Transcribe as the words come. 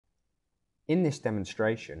In this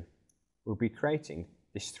demonstration, we'll be creating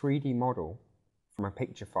this 3D model from a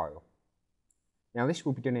picture file. Now this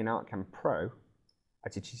will be done in ArtCAM Pro,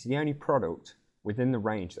 as it is the only product within the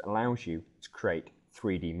range that allows you to create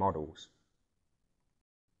 3D models.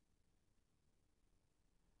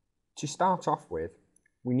 To start off with,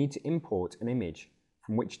 we need to import an image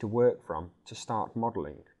from which to work from to start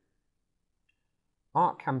modelling.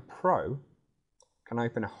 ArtCAM Pro can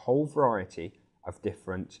open a whole variety of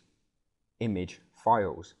different image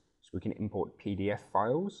files. So we can import PDF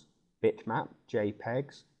files, bitmap,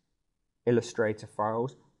 JPEGs, Illustrator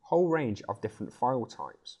files, whole range of different file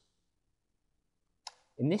types.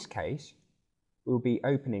 In this case, we'll be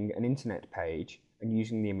opening an internet page and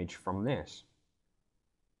using the image from this.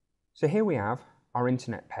 So here we have our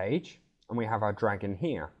internet page and we have our dragon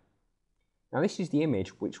here. Now this is the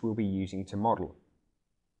image which we'll be using to model.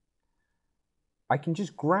 I can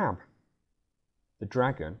just grab the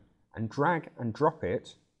dragon and drag and drop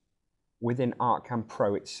it within ArtCAM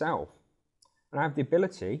Pro itself. And I have the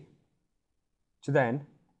ability to then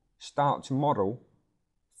start to model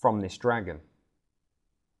from this dragon.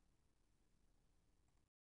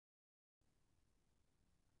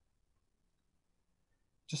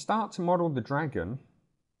 To start to model the dragon,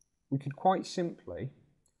 we could quite simply,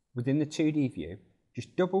 within the 2D view,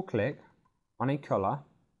 just double click on a colour,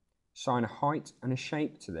 assign a height and a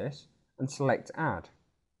shape to this, and select Add.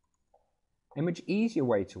 A much easier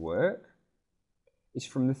way to work is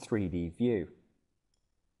from the 3D view.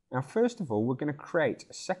 Now first of all, we're going to create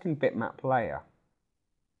a second bitmap layer.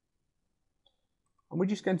 And we're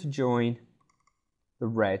just going to join the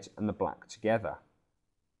red and the black together.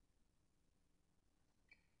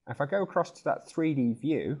 If I go across to that 3D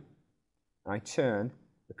view and I turn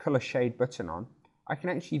the colour shade button on, I can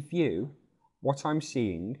actually view what I'm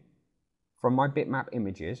seeing from my bitmap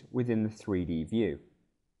images within the 3D view.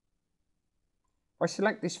 If I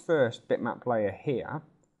select this first bitmap layer here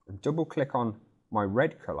and double click on my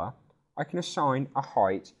red colour, I can assign a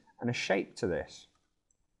height and a shape to this.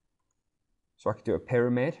 So I could do a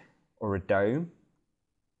pyramid or a dome,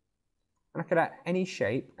 and I could add any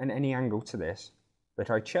shape and any angle to this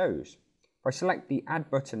that I chose. If I select the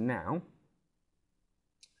Add button now,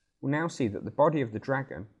 we'll now see that the body of the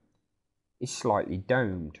dragon is slightly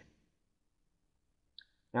domed.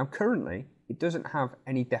 Now currently it doesn't have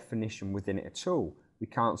any definition within it at all. We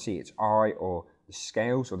can't see its eye or the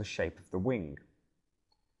scales or the shape of the wing.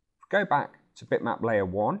 If we go back to bitmap layer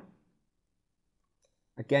 1,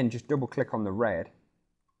 again just double click on the red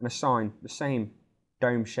and assign the same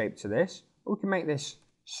dome shape to this, or we can make this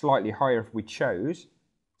slightly higher if we chose.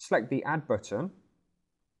 Select the Add button.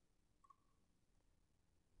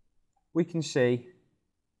 We can see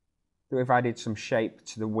that we've added some shape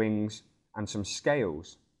to the wings and some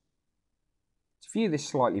scales. To view this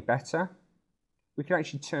slightly better, we can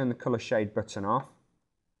actually turn the colour shade button off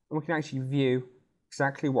and we can actually view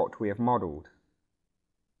exactly what we have modelled.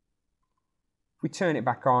 If we turn it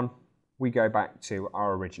back on, we go back to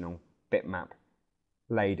our original bitmap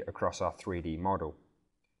laid across our 3D model,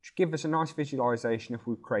 which gives us a nice visualisation if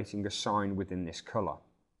we're creating a sign within this colour.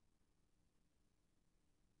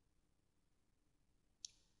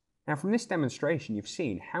 Now from this demonstration you've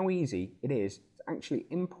seen how easy it is to actually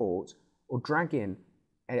import or drag in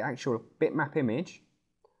an actual bitmap image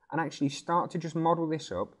and actually start to just model this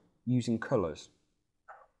up using colours.